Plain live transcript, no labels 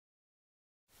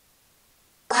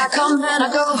come and I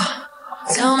go.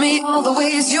 Tell me all the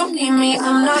ways you need me,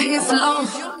 I'm not here for long.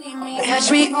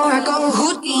 Catch me or I go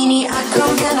Houdini, I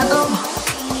come and I go.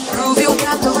 Prove you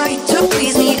got the right to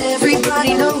please me,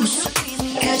 everybody knows.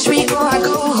 Catch me or I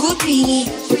go Houdini.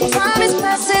 Time is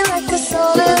passing like a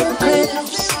solar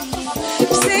eclipse.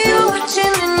 See you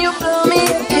watching and you blow me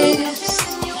a kiss.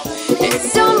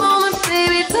 It's your moment,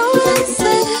 baby, don't let it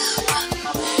slip.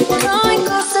 Coming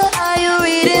closer, are you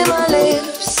reading my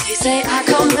lips? They say I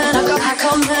come and I go, I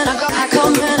come and I go, I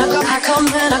come and I go, I come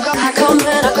and I go, I come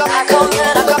and I go, I come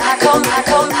and I go, I come, I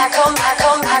come, I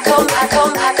come, I come, I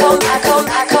come, I come, I come,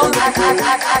 I come, I come,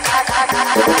 I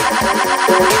come,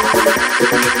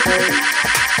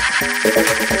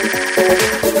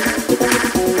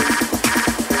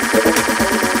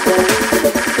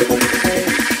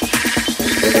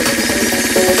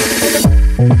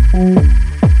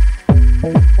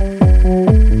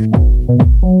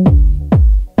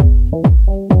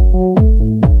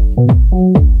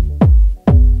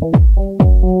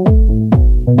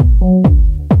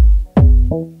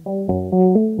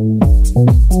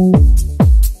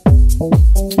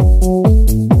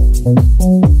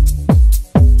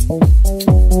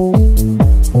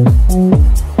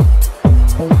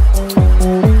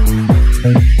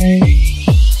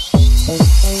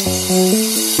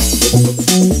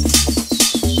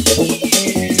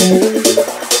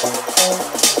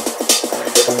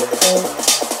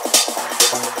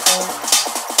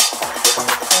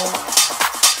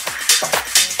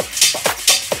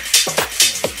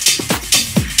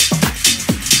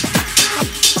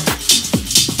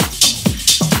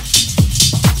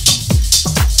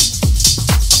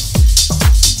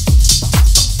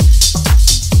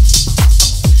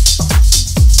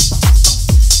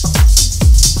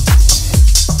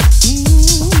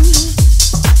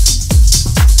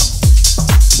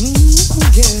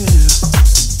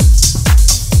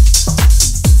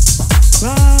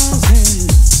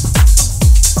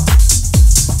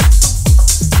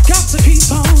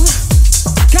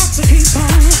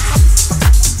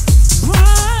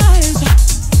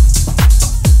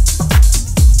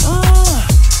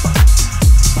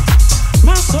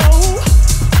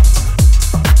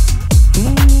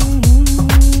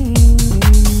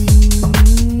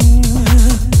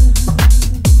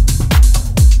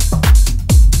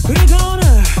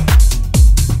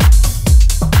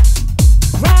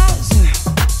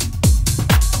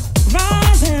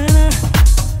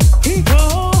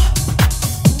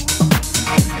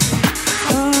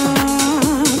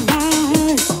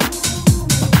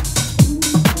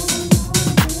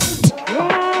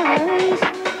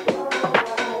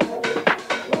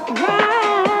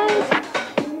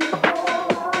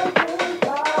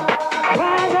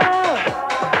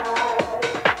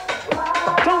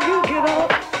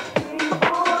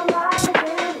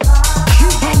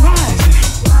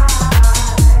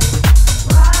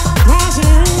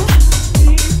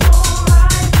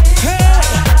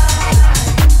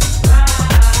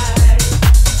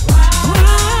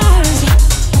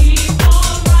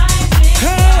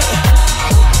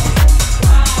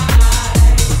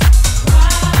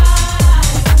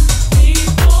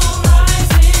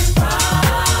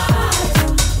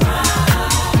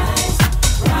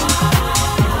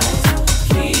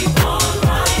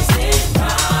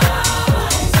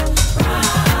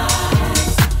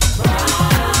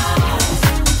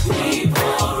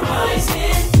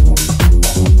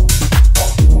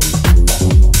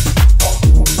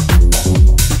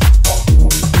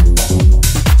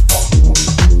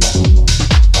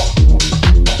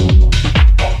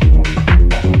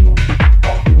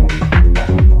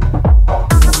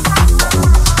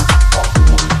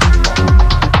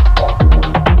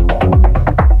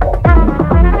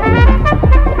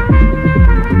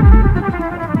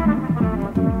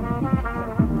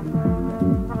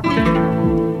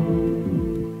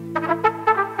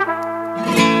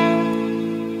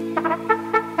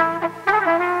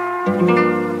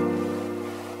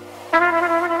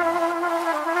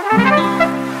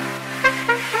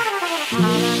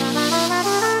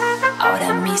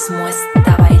 mismo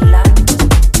está bailando.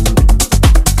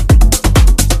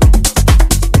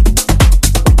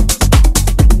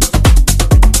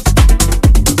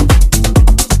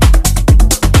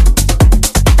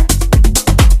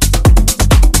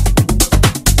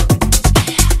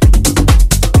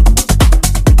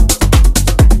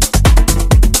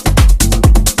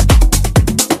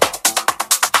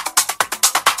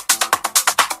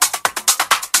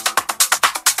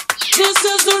 This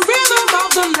is the rhythm of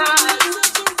the night.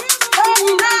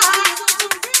 Oh, night.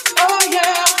 Oh,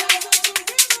 yeah.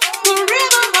 The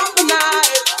rhythm of the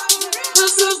night.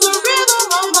 This is the rhythm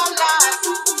of my life.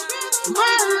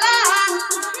 My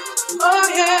life.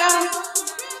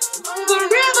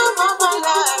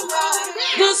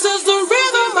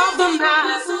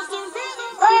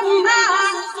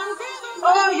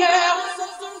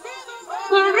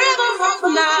 the rhythm of the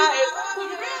night.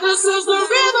 This is the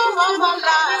rhythm of my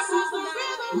life.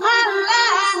 My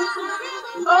life.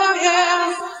 Oh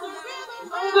yeah.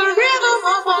 The rhythm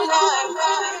of my life.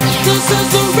 This is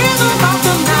the rhythm of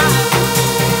the night.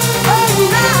 Oh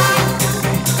night.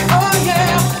 Oh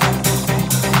yeah.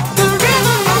 The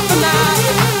rhythm of the night.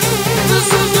 This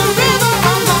is the rhythm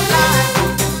of my life.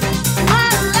 My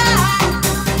life.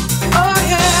 Oh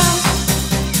yeah.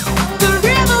 The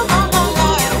rhythm of my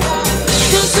life.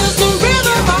 This is the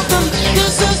rhythm of the.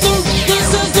 This is the. This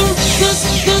is the. This.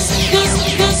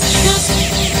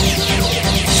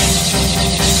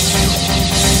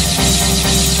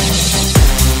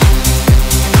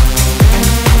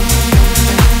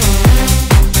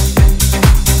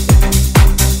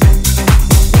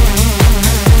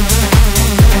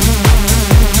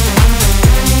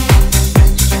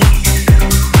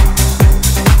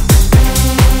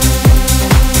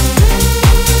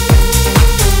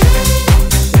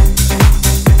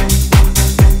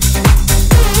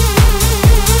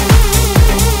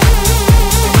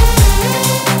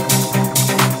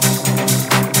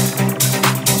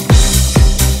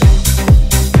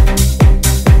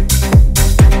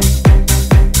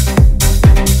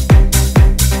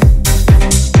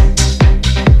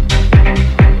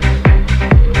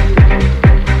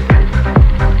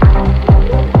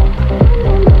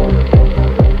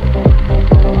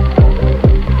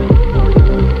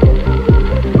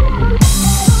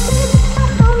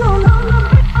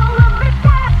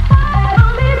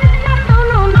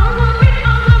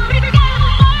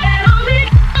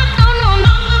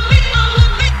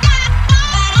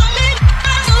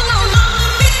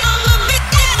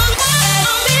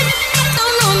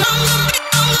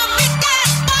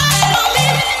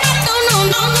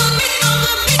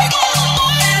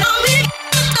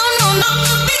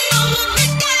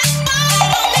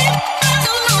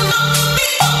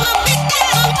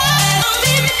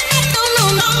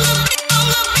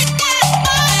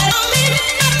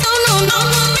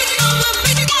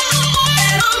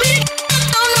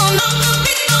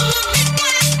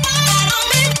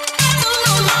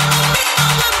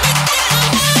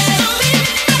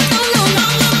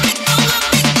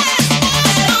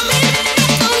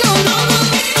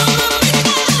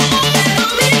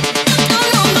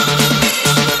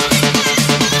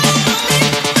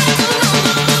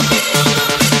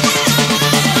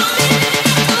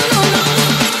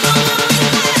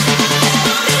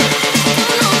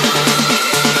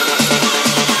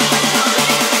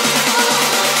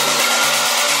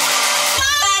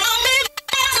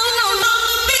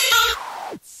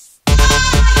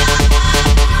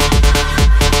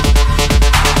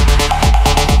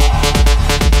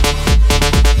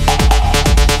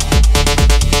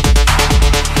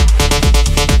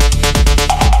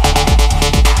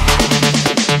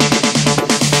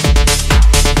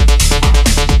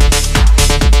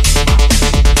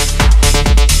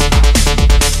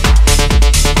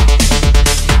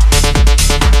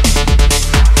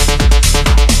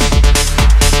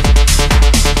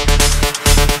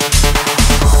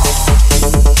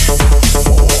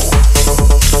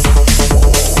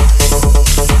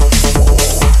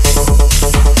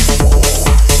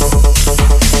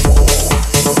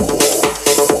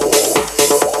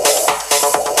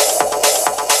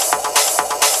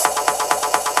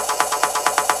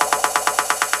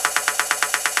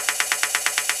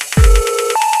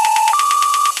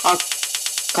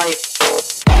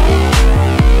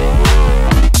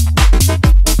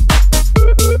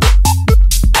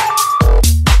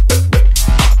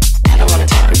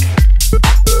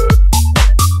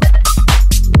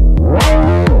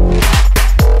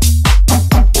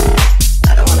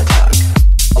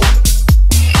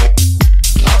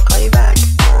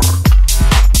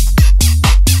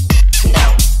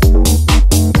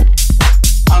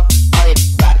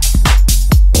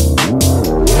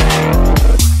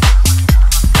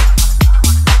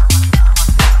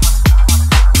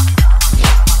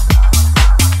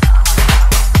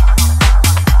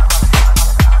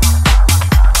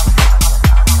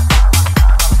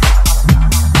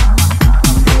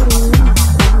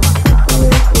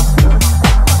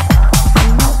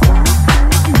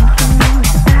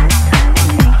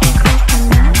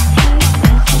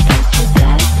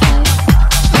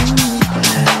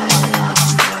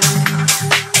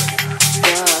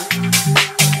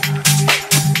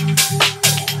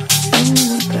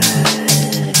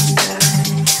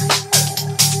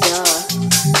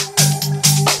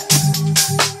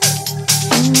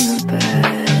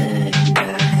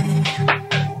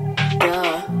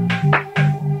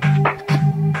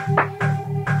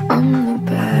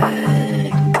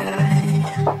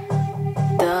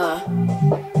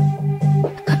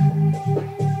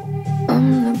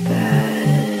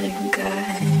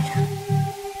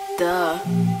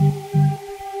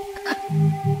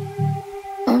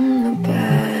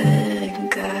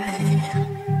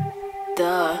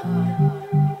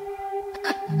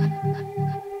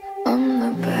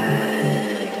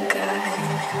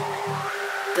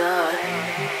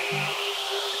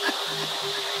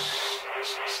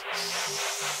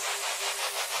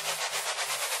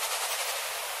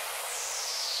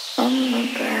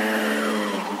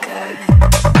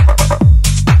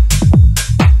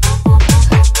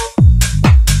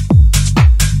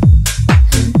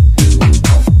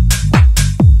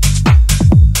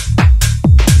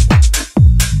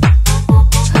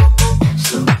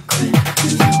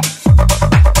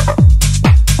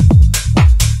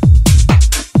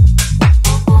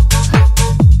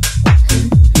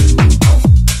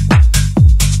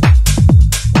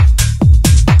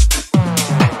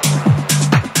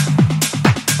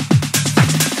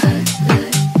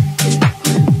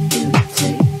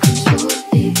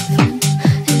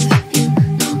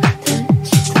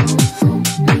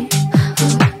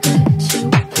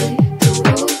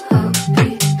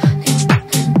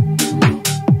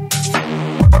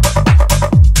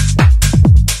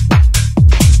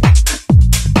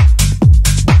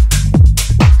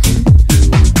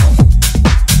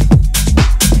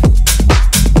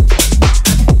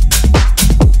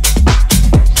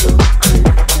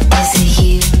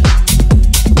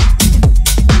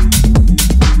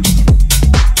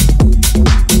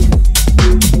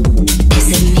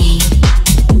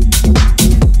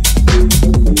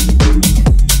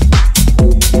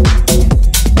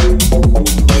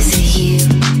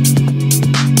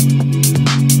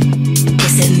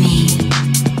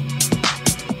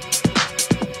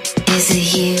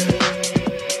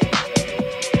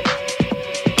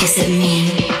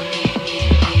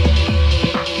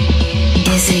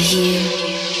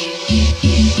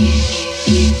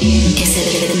 Is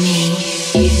it me?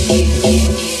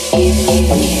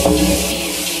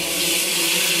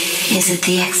 Is it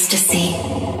the ecstasy?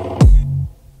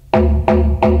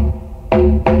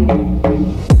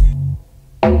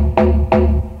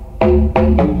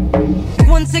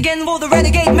 Once again, for the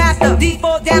renegade master.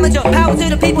 D4 damager, power to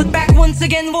the people. Back once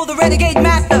again, for the renegade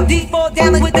master. D4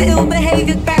 damage with the ill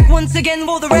behavior. Back once again,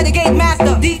 for the renegade master.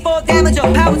 D4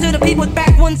 damager, power to the people.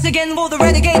 Back once again, for the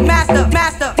renegade master.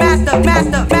 Master, master,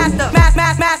 master, master, mass,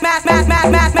 mass, mass, mass, mass,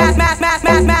 mass, mass, mass, mass, mass, mass,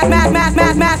 mass, mass, mass,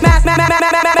 mass, mass, mass,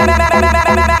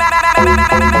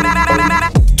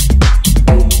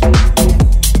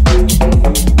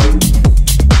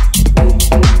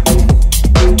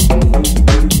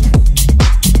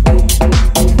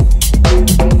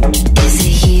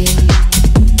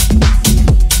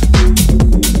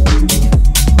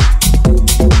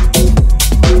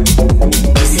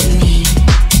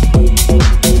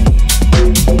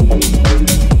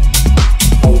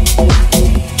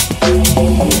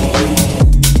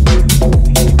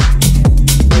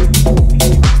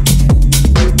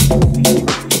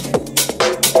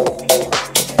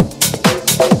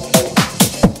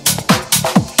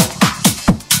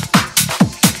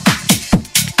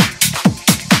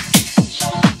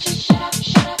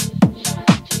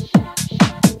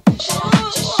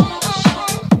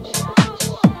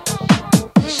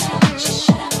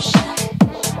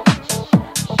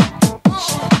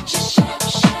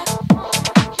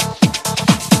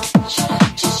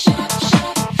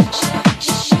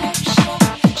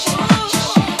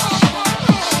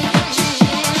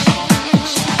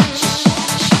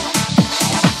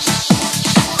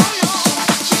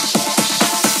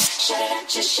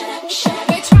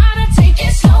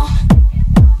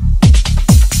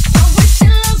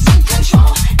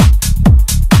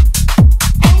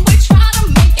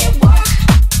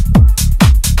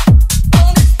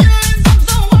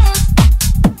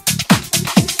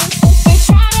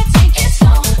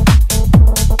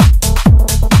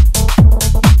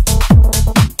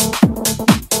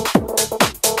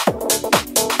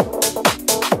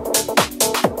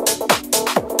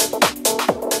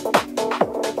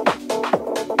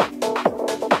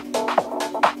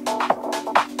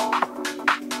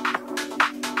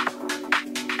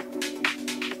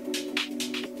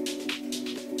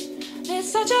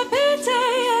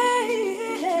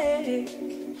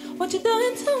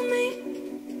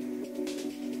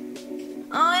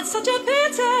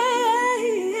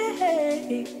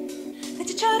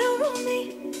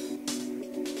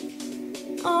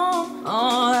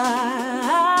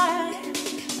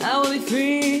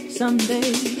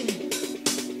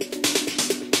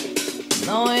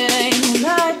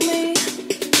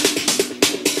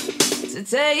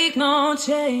 take no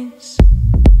chance.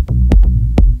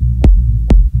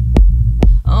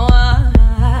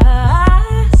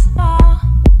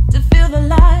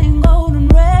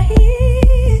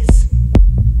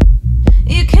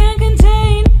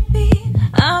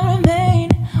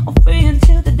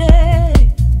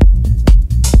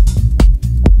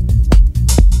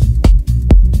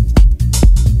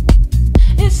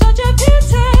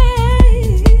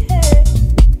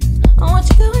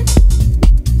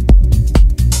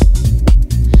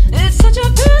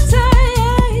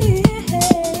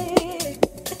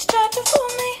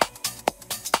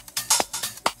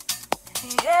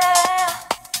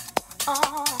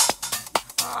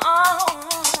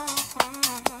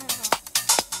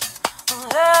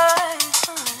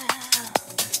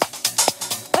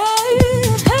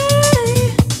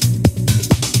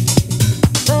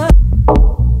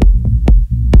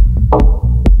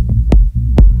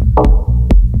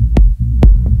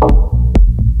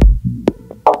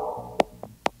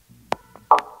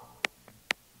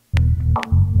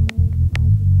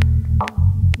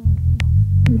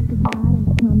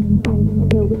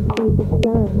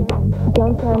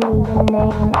 Don't tell me your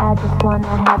name, I just wanna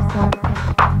have some.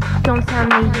 Don't tell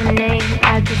me your name,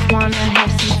 I just wanna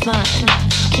have some fun.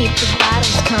 Keep the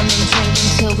bottles coming, drink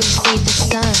until we see the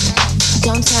sun.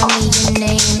 Don't tell me your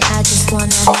name, I just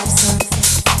wanna have some.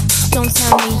 Don't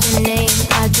tell me your name,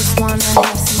 I just wanna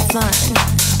have some fun.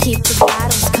 Keep the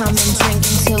bottles coming, drink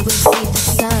until we see the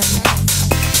sun.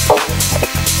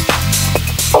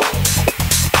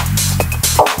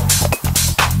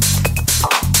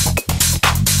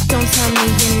 Don't tell me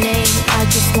your name, I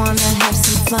just wanna have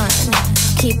some fun.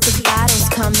 Keep the bottles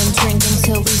coming, drink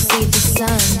until we see the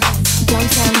sun. Don't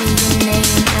tell me your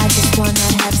name, I just wanna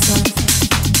have some.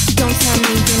 Don't tell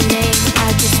me your name, I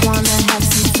just wanna have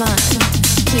some fun.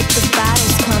 Keep the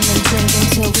bottles coming, drink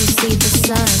until we see the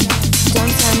sun. Don't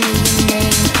tell me your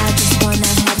name, I just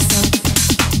wanna have some.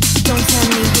 Don't tell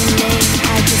me your name,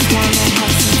 I just wanna have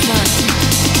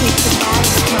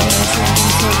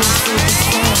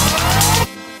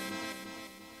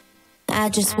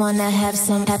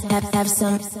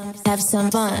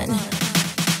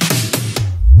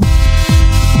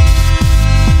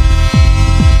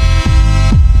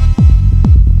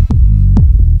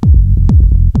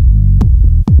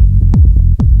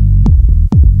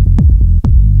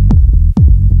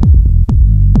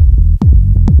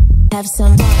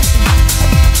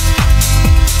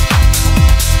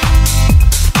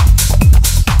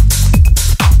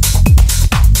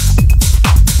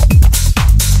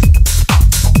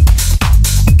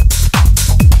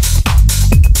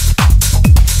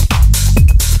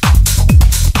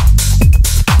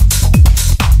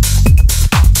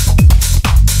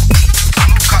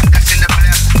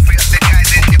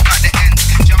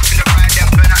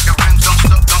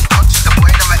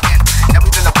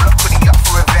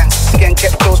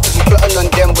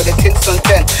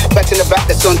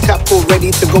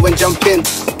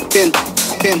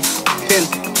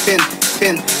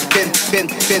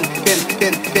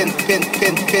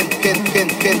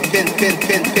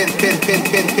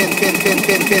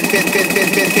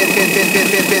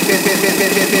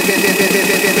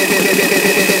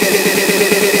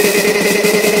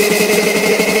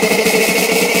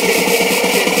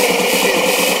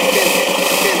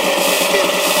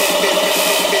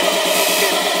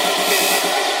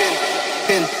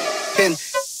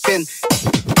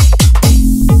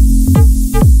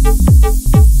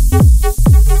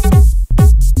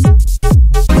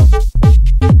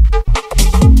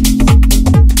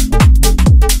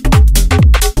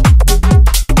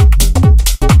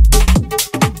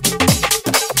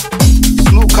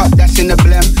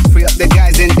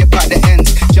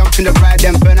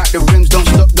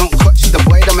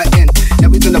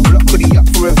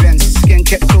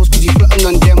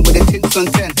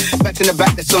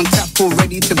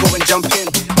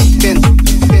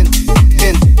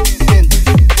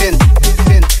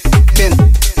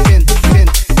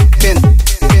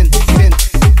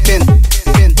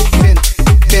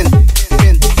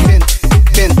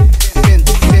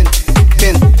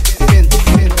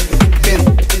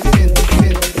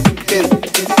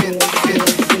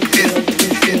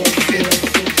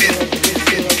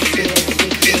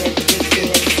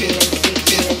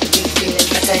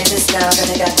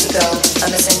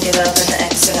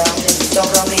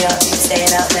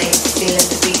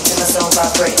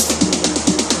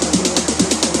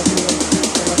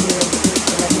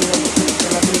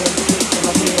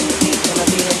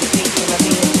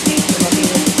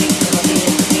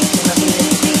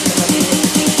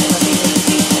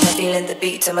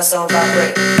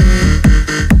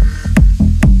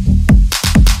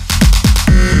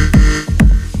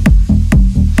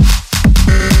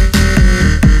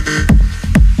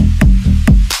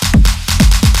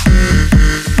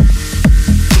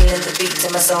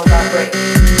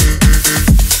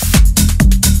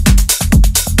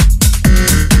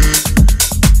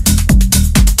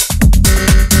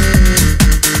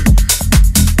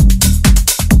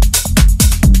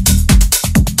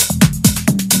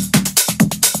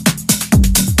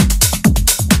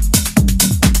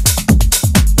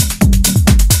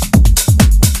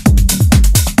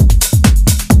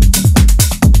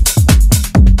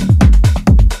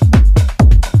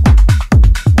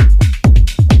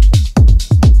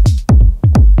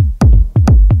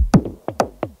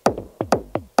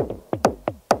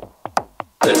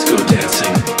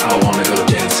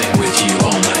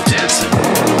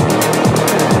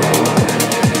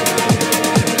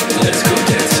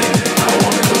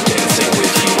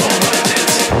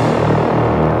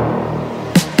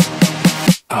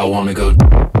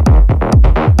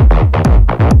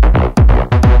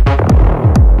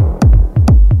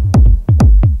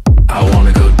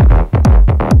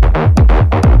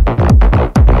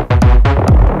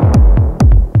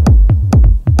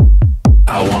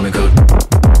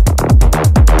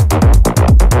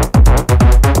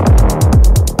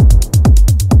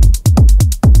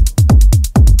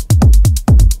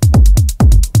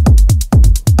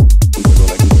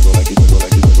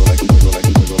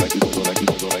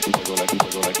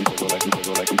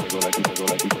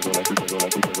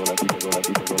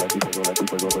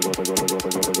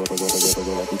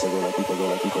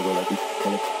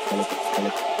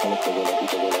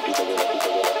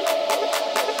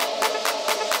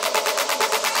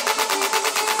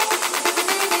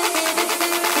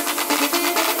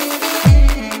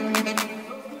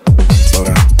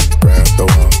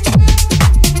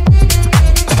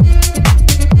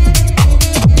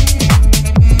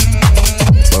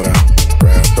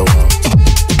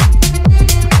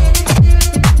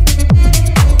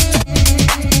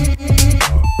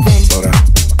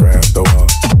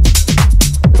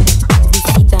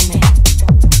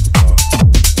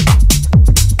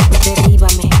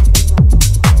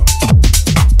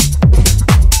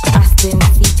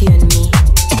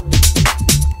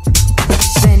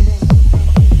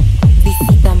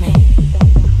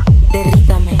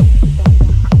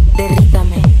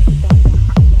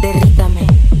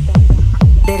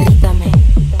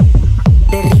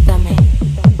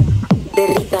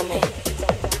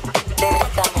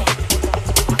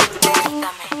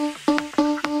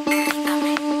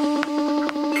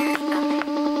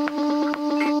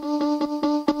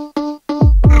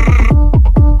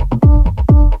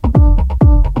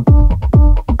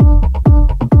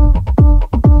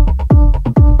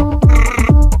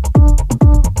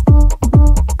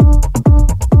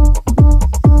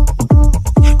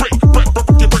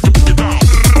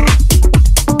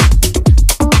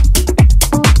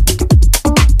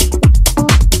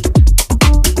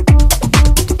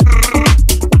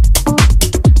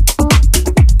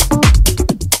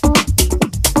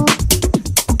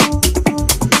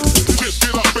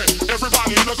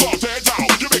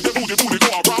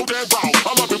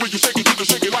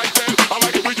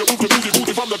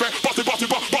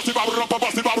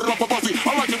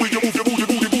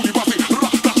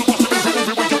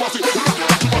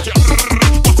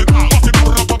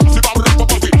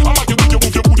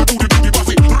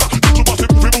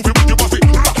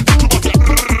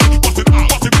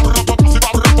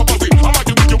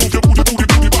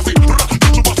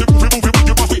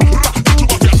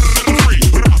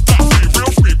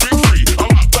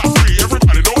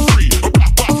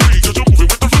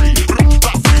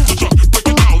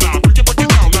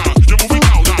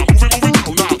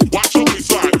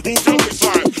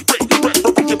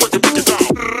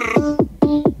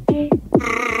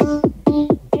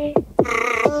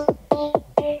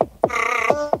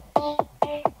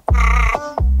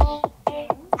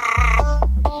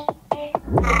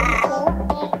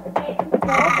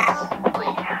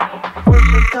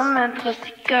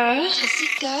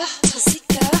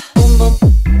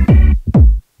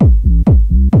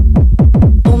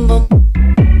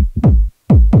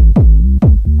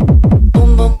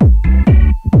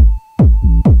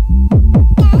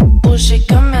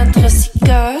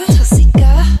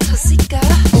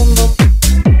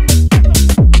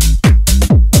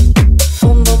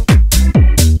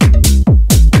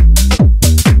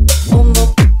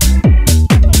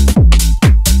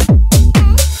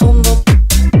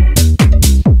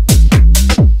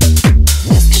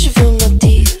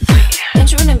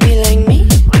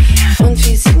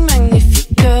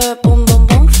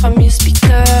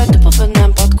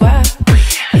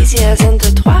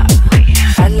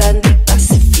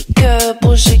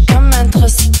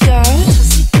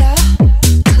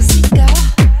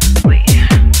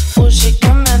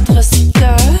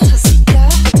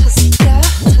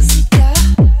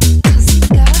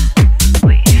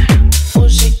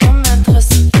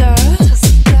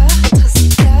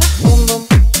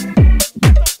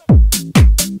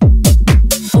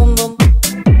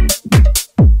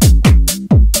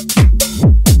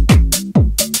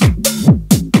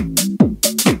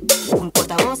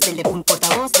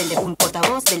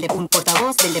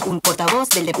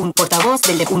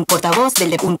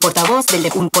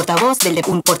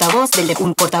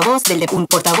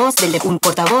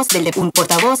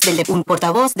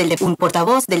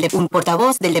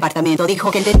portavoz del departamento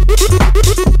dijo que el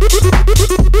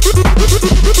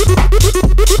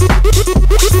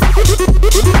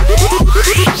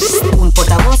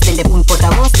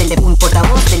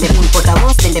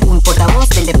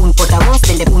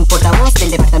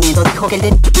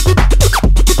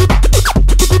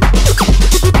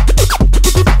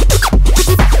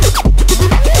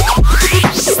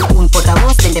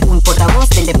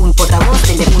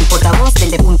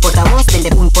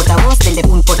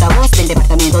un portavoz del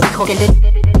departamento dijo que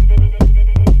el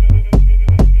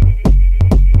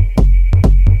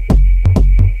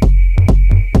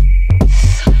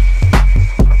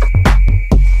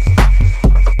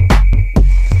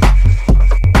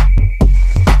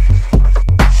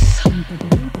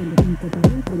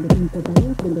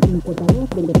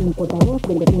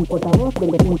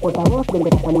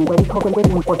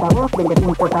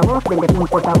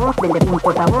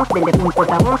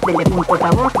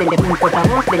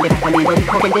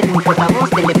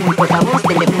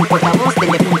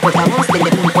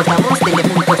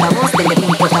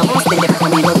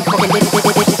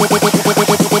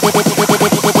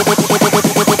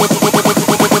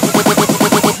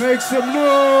Make some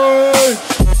noise!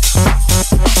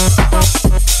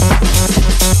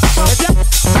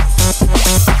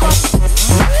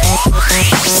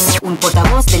 Un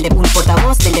portavoz del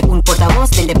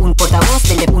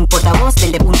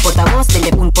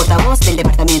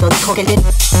departamento dijo que el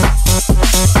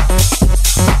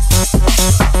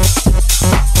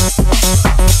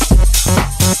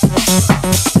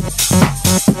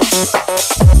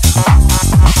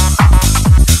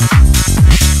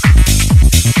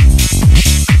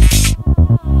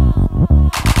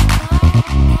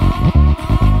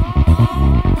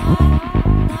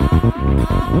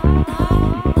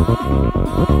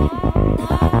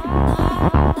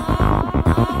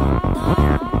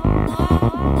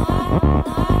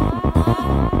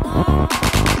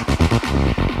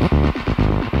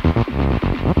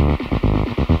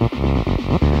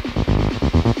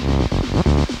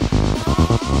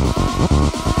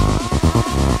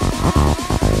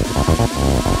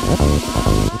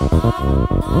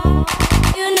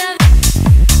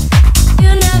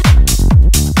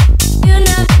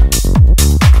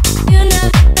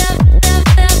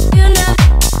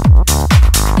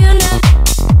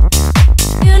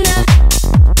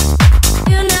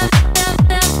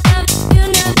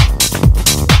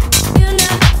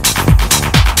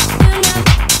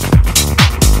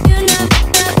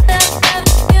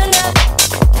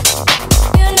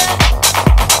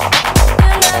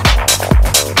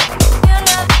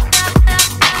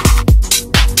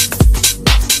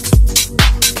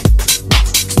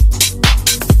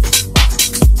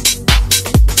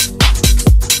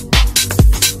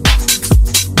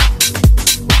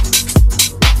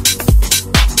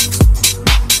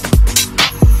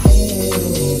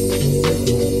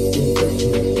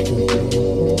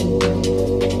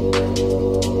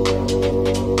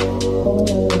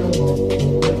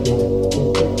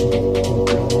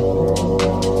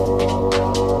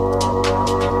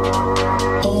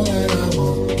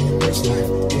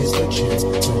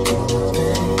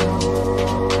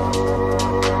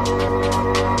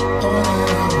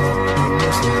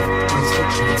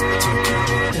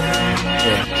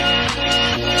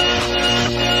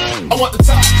I want the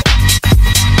top.